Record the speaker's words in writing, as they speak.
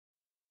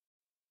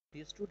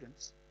Dear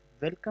students,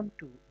 welcome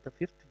to the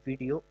fifth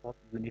video of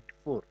Unit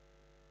 4.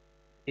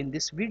 In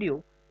this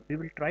video, we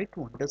will try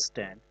to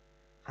understand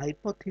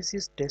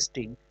hypothesis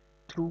testing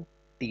through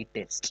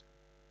t-test.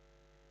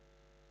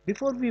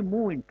 Before we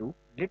move into,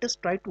 let us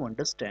try to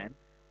understand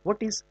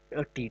what is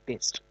a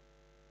t-test.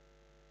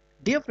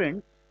 Dear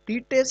friend,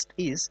 t-test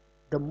is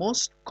the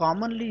most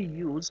commonly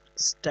used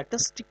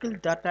statistical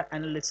data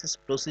analysis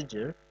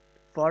procedure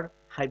for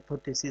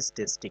hypothesis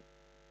testing.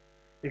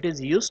 It is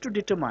used to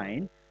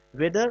determine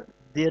whether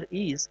there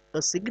is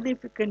a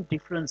significant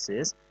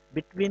differences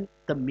between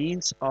the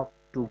means of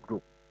two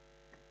groups.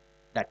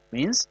 That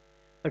means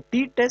a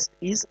t-test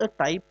is a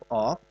type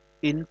of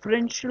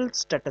inferential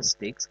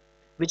statistics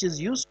which is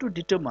used to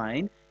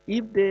determine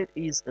if there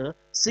is a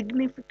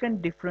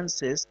significant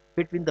differences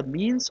between the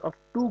means of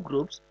two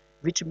groups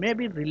which may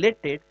be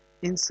related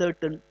in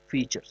certain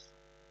features.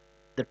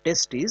 The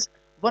test is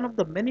one of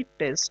the many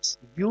tests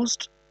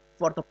used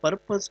for the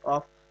purpose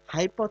of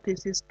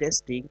hypothesis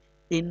testing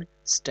in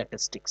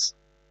statistics.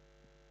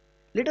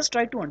 Let us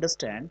try to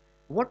understand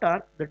what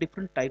are the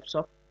different types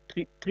of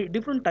three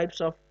different types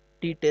of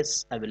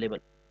t-tests available.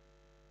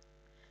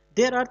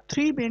 There are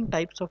three main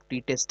types of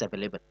t-test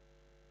available.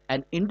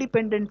 An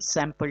independent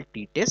sample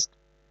t-test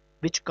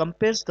which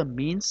compares the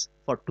means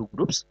for two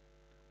groups,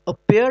 a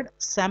paired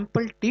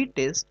sample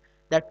t-test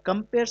that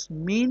compares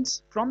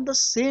means from the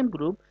same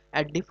group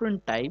at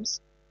different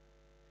times,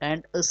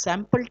 and a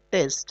sample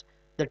test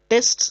that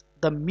tests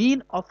the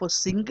mean of a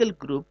single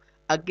group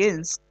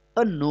against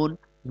a known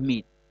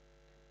mean.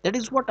 That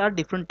is what are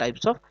different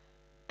types of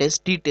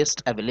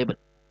t-test available.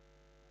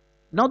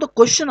 Now the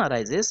question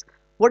arises,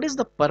 what is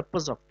the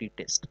purpose of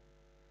t-test?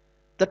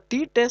 The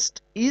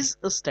t-test is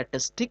a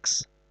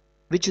statistics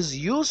which is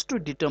used to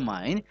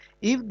determine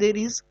if there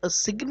is a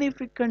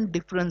significant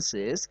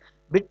differences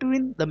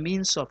between the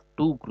means of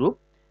two groups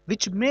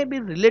which may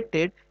be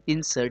related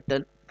in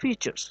certain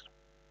features.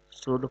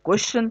 So the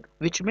question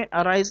which may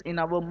arise in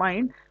our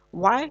mind,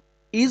 why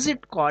is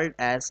it called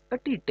as a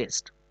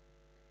t-test?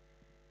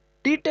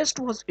 T-test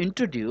was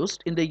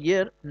introduced in the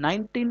year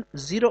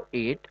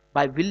 1908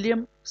 by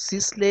William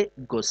Cecil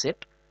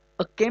Gosset,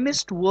 a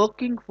chemist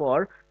working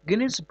for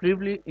Guinness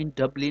Brewery in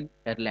Dublin,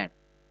 Ireland.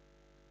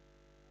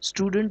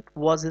 Student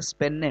was his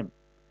pen name.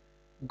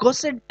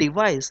 Gosset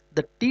devised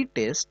the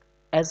t-test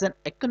as an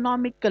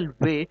economical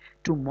way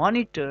to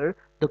monitor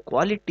the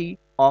quality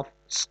of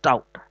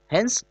stout.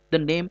 Hence the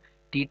name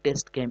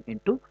t-test came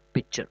into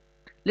picture.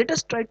 Let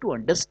us try to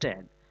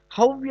understand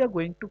how we are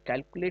going to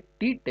calculate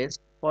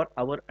t-test for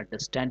our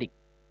understanding.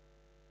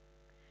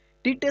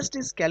 T-test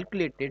is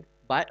calculated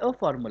by a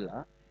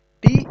formula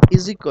T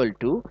is equal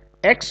to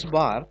x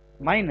bar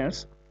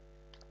minus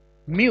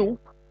mu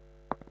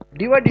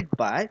divided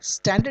by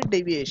standard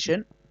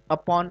deviation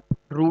upon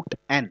root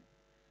n.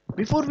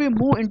 Before we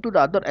move into the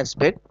other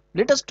aspect,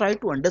 let us try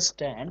to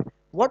understand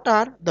what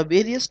are the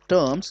various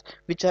terms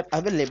which are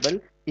available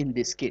in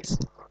this case.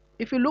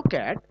 If you look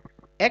at,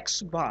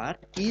 x bar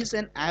is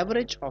an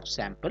average of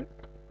sample,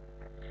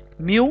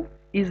 mu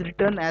is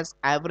written as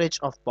average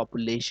of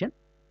population,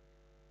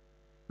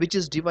 which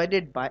is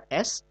divided by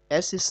S.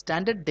 S is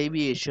standard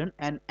deviation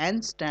and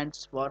N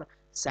stands for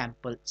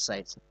sample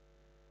size.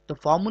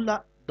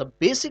 The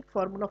basic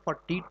formula for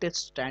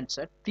t-test stands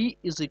at T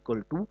is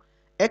equal to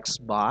x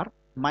bar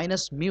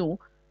minus mu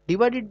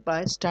divided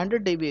by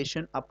standard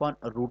deviation upon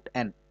root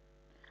n.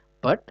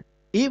 But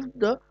if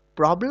the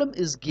problem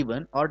is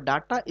given or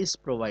data is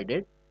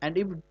provided and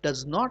if it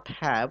does not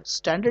have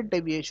standard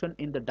deviation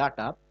in the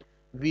data,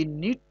 we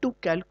need to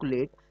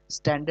calculate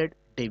standard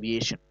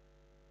deviation.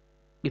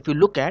 If you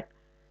look at,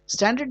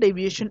 standard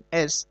deviation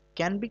S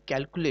can be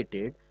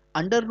calculated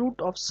under root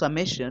of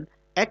summation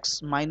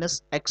x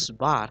minus x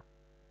bar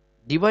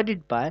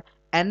divided by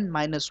n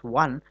minus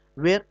 1,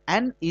 where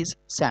n is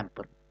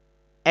sample,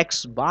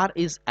 x bar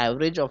is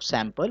average of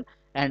sample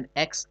and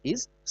x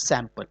is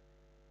sample.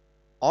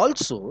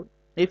 Also,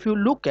 if you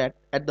look at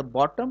the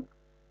bottom,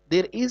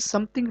 there is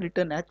something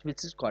written as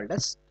which is called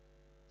as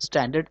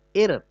standard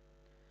error.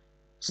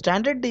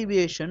 Standard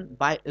deviation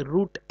by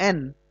root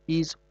n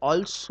is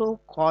also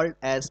called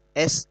as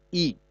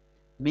SE.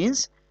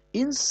 Means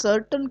in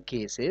certain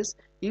cases,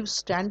 if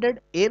standard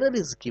error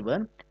is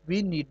given,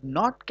 we need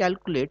not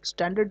calculate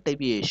standard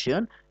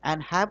deviation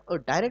and have a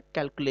direct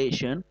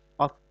calculation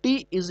of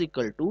T is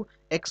equal to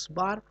x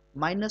bar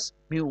minus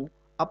mu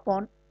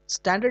upon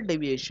standard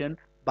deviation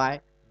by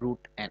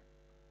root n.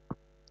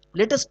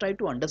 Let us try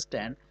to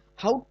understand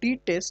how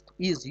t-test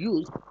is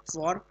used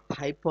for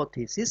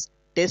hypothesis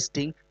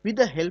testing with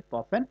the help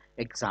of an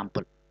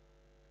example.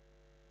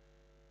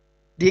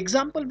 The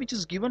example which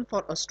is given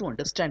for us to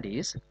understand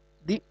is,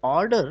 the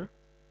order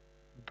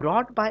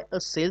brought by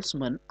a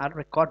salesman are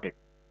recorded.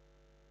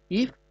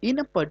 If in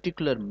a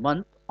particular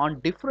month on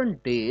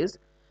different days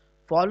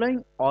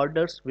following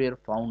orders were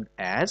found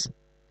as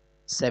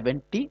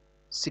 70,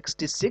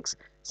 66,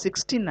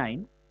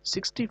 69,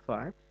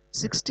 65,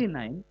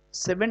 69,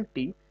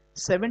 70,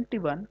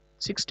 71,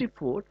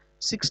 64,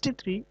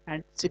 63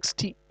 and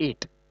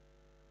 68.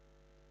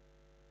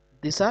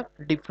 These are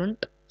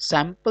different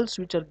samples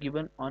which are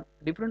given on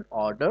different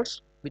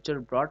orders which are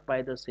brought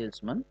by the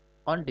salesman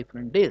on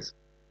different days.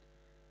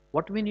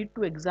 What we need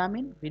to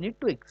examine? We need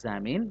to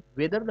examine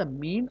whether the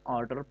mean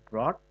order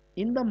brought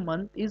in the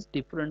month is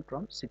different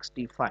from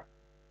 65.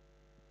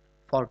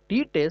 For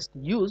t-test,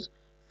 use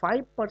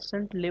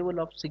 5% level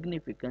of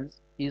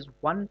significance is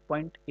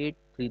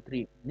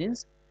 1.833,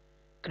 means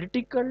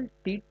critical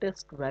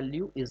t-test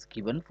value is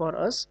given for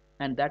us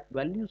and that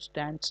value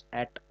stands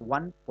at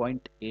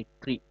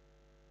 1.83.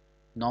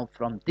 Now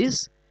from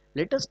this,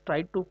 let us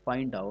try to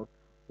find out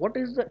what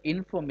is the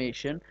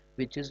information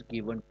which is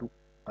given to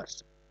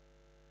us.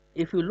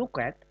 If you look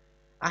at,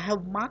 I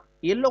have marked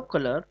yellow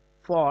color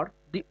for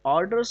the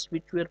orders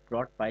which were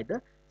brought by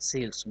the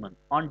salesman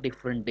on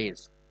different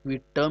days. We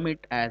term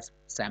it as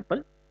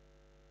sample.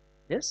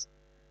 Yes.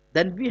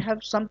 Then we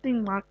have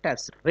something marked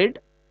as red,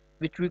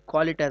 which we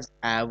call it as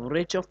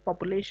average of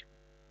population.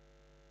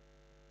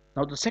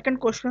 Now the second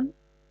question,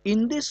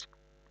 in this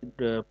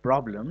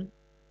problem,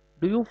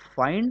 do you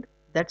find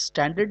that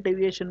standard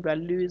deviation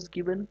value is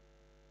given?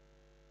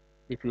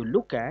 If you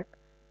look at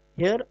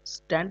here,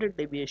 standard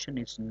deviation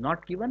is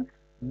not given,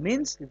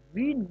 means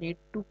we need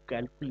to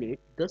calculate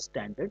the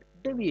standard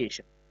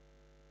deviation.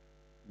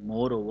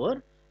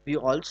 Moreover, we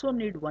also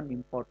need one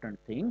important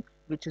thing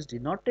which is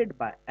denoted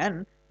by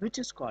n, which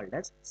is called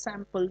as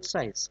sample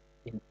size.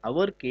 In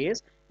our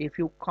case, if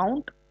you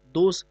count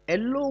those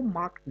yellow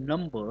marked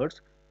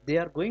numbers, they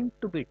are going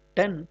to be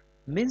 10,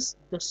 means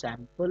the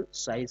sample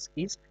size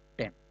is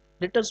 10.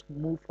 Let us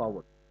move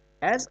forward.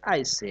 As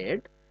I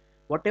said,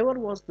 whatever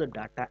was the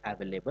data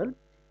available,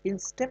 in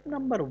step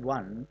number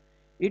 1,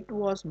 it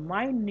was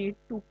my need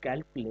to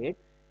calculate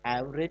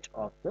average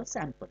of the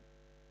sample.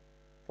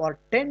 For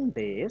 10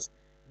 days,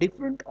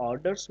 different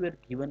orders were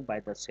given by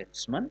the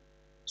salesman.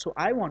 So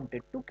I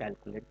wanted to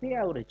calculate the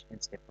average in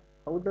step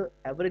 1. How the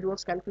average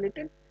was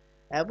calculated?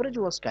 Average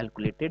was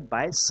calculated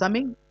by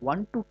summing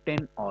 1 to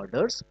 10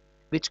 orders,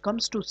 which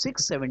comes to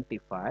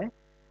 675.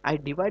 I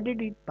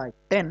divided it by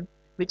 10,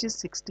 which is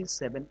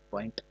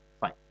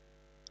 67.5.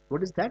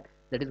 What is that?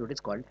 That is what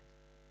is called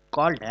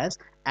as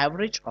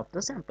average of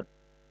the sample.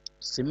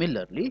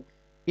 Similarly,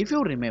 if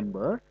you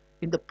remember,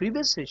 in the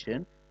previous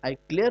session, I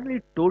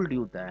clearly told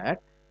you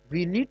that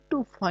we need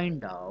to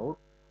find out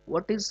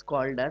what is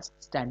called as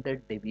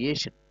standard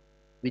deviation,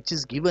 which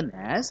is given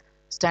as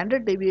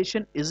standard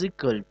deviation is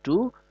equal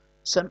to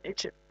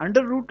summation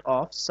under root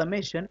of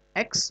summation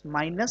x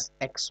minus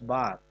x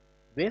bar,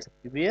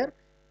 where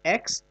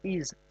x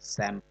is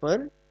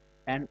sample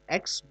and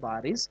x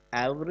bar is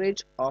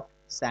average of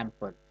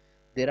sample.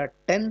 There are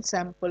 10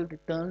 sample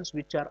returns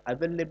which are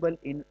available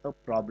in a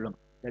problem.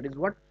 That is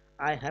what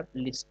I have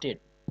listed.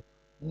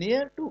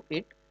 Near to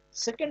it,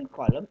 second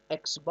column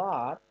x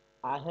bar,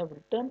 I have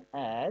written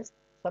as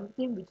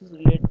something which is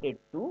related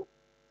to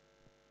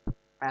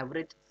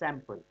average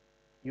sample.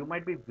 You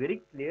might be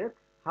very clear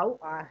how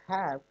I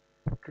have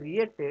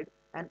created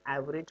an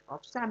average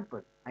of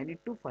sample. I need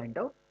to find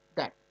out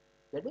that.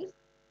 That is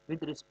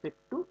with respect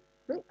to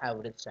the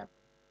average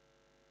sample.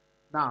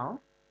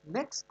 Now,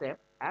 next step,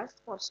 as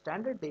for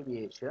standard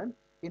deviation,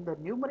 in the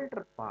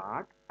numerator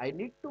part, I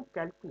need to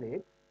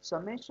calculate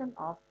summation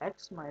of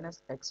x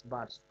minus x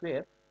bar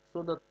square.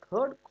 So the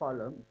third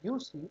column, you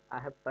see, I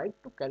have tried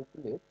to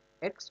calculate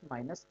x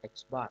minus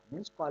x bar,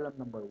 means column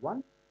number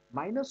 1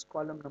 minus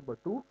column number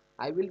 2.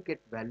 I will get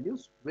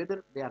values,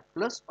 whether they are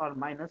plus or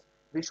minus,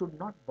 we should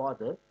not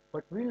bother,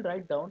 but we will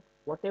write down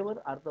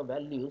whatever are the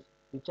values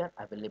which are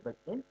available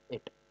in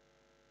it.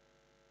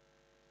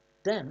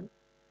 Then,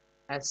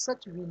 as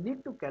such, we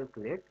need to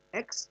calculate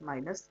x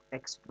minus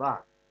x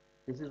bar.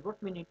 This is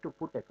what we need to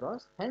put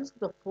across. Hence,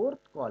 the fourth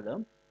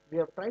column, we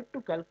have tried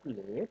to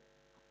calculate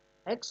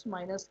x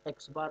minus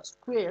x bar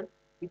square,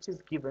 which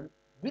is given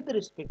with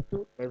respect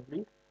to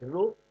every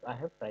row I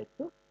have tried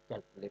to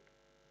calculate.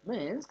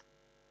 Means,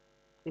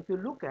 if you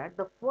look at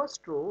the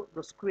first row,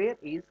 the square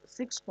is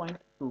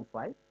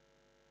 6.25.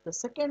 The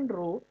second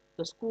row,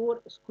 the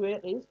square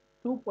is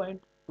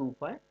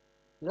 2.25.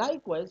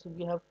 Likewise,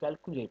 we have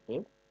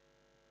calculated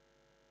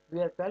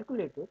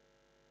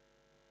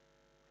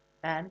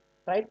and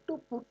try to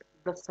put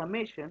the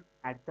summation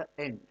at the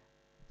end.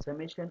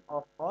 Summation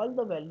of all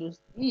the values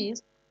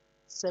is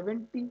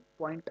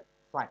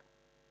 70.5.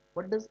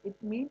 What does it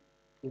mean?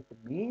 It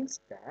means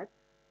that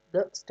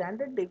the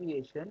standard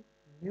deviation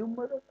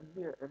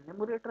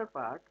numerator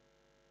part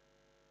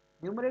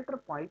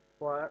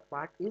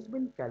is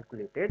been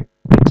calculated,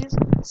 which is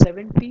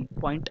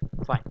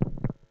 70.5.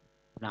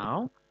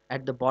 Now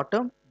at the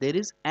bottom there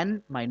is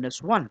n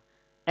minus 1.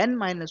 N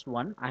minus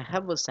 1, I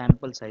have a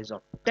sample size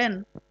of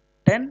 10.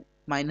 10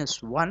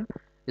 minus 1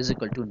 is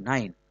equal to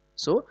 9.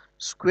 So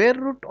square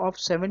root of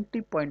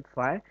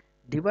 70.5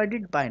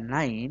 divided by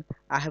 9,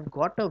 I have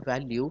got a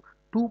value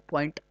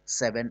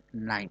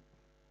 2.79.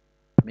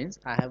 Means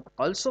I have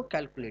also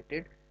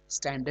calculated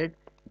standard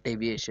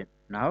deviation.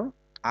 Now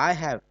I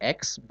have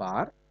x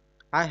bar,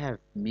 I have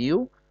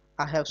mu,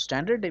 I have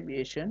standard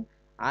deviation,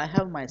 I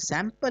have my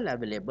sample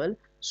available.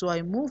 So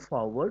I move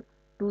forward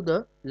to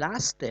the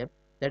last step,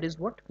 That is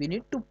what we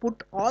need to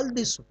put all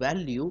this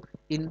value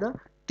in the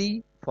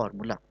t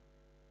formula.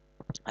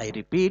 I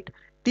repeat,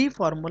 t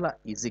formula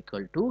is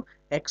equal to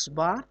x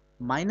bar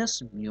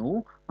minus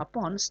mu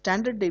upon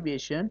standard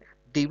deviation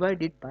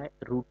divided by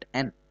root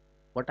n.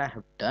 What I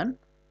have done,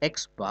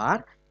 x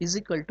bar is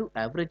equal to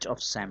average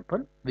of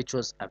sample which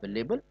was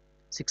available,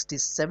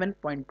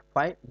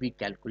 67.5 we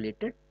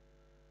calculated.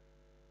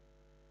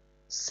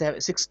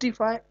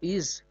 65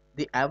 is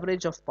the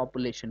average of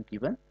population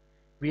given.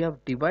 We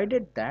have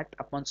divided that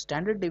upon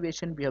standard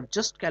deviation we have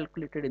just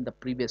calculated in the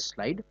previous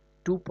slide,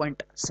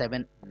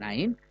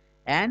 2.79,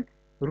 and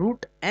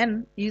root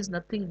n is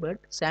nothing but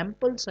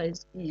sample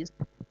size is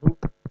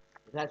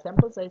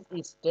sample size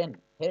is 10.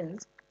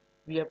 Hence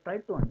we have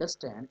tried to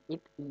understand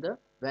it in the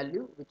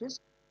value which is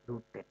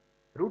root 10.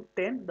 Root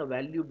 10, the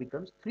value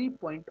becomes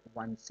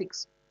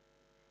 3.16.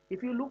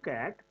 If you look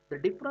at the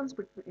difference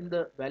between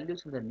the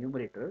values in the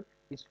numerator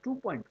is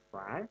 2.5,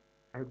 I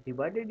have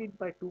divided it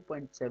by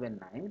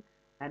 2.79,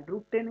 and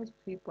root 10 is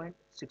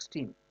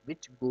 3.16,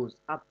 which goes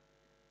up.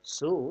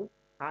 So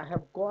I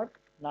have got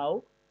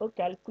now a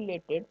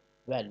calculated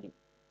value.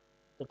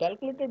 The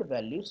calculated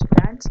value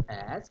stands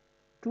as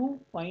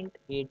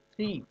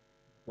 2.83,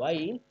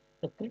 while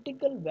the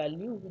critical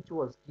value which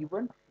was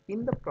given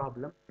in the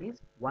problem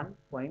is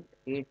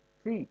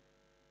 1.83.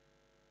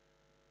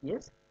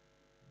 Yes.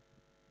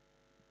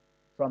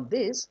 From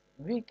this,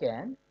 we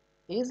can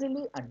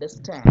easily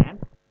understand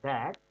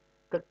that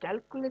the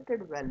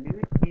calculated value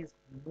is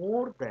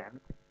more than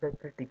the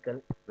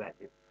critical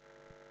value.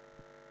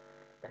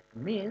 That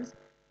means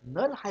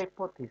null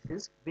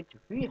hypothesis which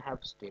we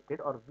have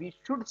stated or we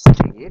should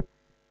state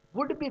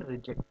would be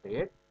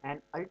rejected and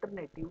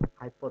alternative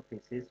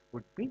hypothesis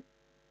would be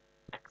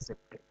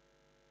accepted.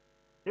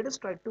 Let us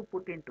try to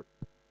put into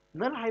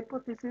null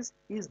hypothesis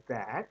is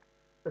that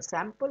the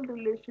sample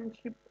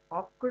relationship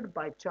occurred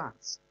by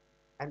chance,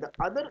 and the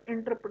other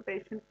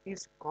interpretation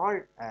is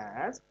called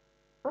as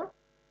a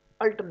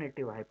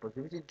alternative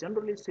hypothesis, which is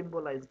generally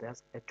symbolized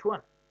as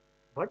H1.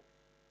 But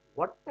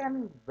what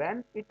and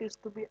when it is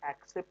to be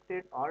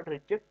accepted or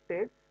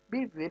rejected,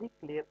 be very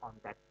clear on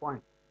that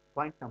point.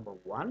 Point number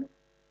one,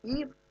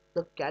 if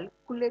the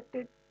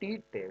calculated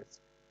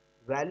t-test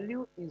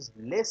value is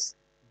less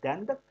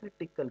than the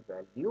critical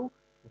value,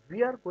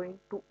 we are going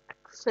to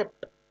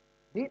accept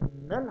the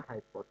null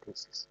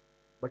hypothesis.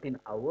 But in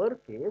our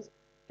case,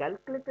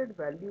 calculated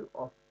value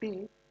of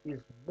t is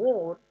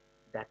more.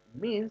 That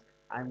means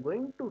I am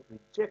going to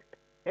reject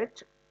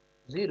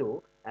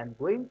H0 and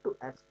going to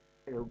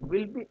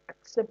will be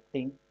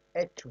accepting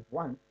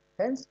H1.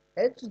 Hence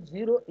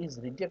H0 is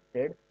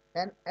rejected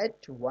and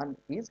H1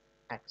 is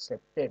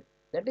accepted.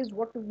 That is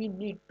what we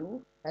need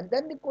to. And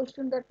then the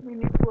question that we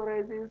need to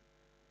arise is,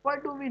 why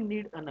do we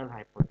need a null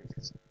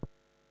hypothesis?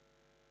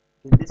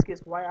 In this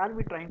case, why are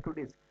we trying to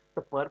do this?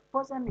 The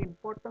purpose and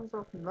importance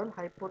of null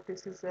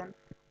hypothesis and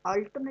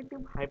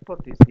alternative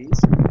hypothesis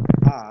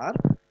are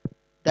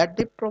that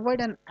they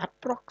provide an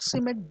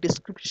approximate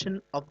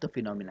description of the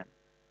phenomenon.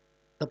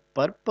 The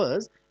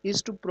purpose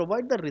is to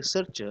provide the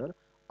researcher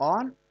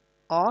on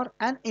or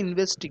an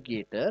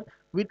investigator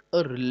with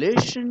a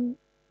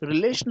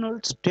relational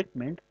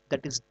statement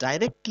that is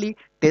directly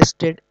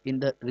tested in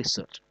the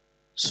research.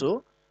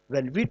 So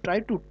when we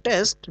try to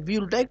test, we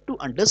would like to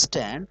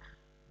understand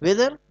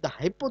whether the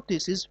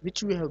hypothesis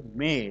which we have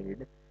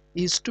made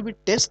is to be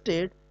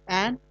tested,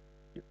 and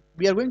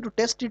we are going to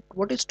test it,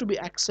 what is to be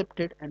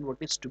accepted and what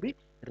is to be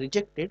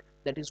rejected.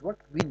 That is what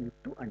we need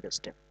to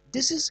understand.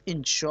 This is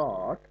in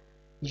short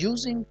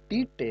using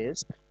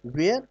t-test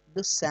where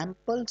the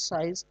sample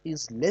size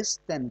is less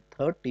than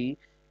 30,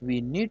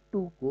 we need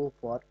to go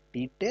for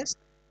t-test,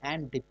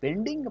 and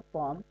depending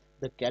upon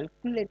the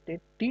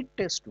calculated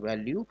t-test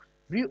value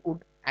we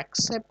would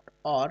accept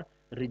or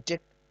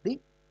reject the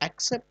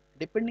accept.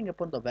 Depending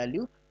upon the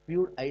value, we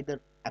would either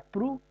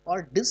approve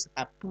or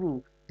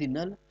disapprove the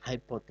null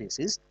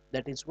hypothesis.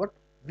 That is what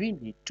we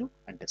need to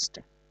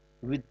understand.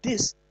 With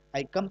this,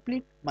 I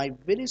complete my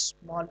very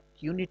small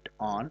unit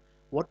on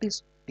what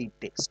is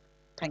t-test.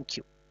 Thank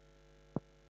you.